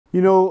You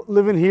know,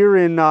 living here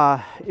in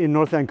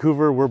North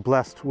Vancouver, we're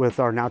blessed with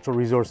our natural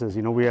resources.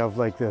 You know, we have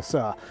like this, you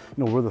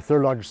know, we're the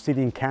third largest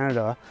city in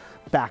Canada,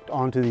 backed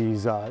onto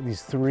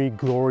these three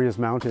glorious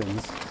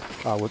mountains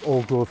with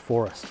old growth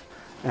forest.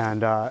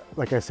 And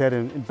like I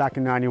said, back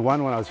in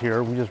 '91 when I was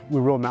here, we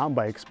rode mountain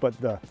bikes, but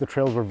the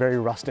trails were very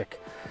rustic.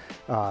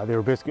 They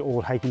were basically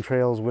old hiking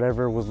trails,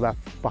 whatever was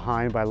left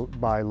behind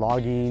by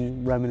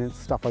logging, remnants,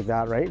 stuff like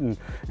that, right? And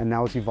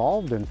now it's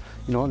evolved, and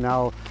you know,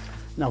 now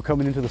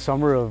coming into the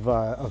summer of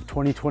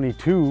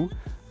 2022,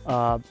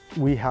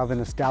 we have an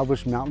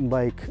established mountain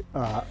bike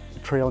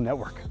trail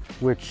network,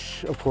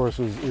 which of course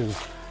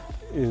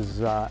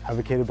is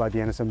advocated by the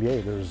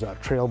NSMBA. There's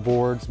trail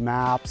boards,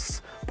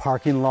 maps,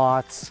 parking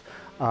lots.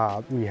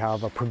 We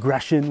have a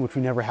progression, which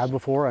we never had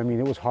before. I mean,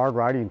 it was hard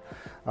riding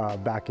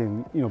back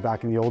in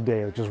the old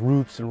days, just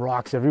roots and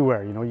rocks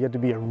everywhere. You know, you had to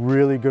be a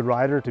really good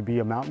rider to be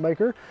a mountain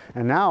biker.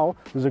 And now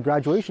there's a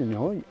graduation. You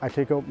know, I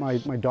take out my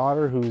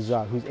daughter who's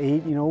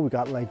 8. You know, we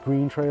got like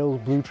green trails,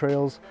 blue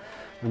trails.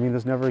 I mean,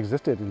 this never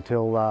existed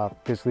until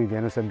basically the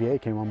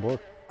NSMBA came on board.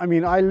 I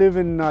mean, I live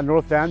in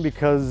North Van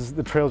because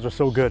the trails are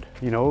so good.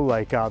 You know,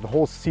 like the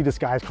whole Sea to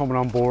Sky is coming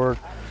on board.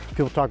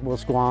 People talk about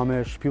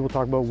Squamish, people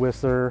talk about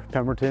Whistler,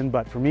 Pemberton,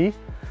 but for me,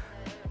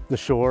 the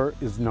shore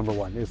is number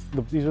one.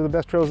 These are the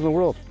best trails in the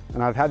world.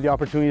 And I've had the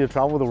opportunity to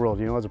travel the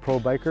world. You know, as a pro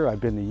biker, I've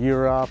been to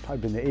Europe,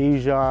 I've been to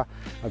Asia,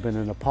 I've been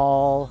to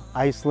Nepal,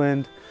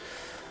 Iceland,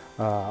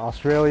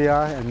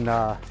 Australia, and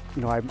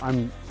you know,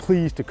 I'm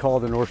pleased to call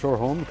the North Shore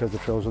home because the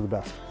trails are the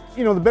best.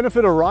 You know, the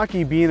benefit of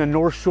Rocky being a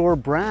North Shore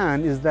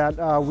brand is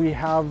that we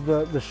have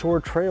the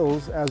shore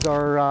trails as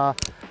our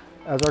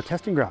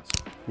testing grounds.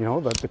 You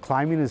know, the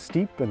climbing is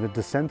steep and the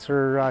descents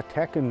are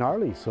tech and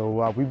gnarly.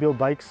 So we build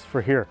bikes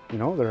for here. You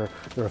know, they're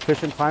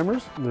efficient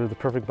climbers. They're the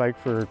perfect bike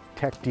for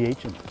tech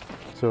DHing.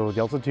 So the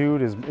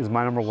Altitude is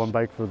my #1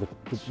 bike for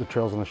the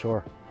trails on the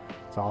shore.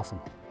 It's awesome.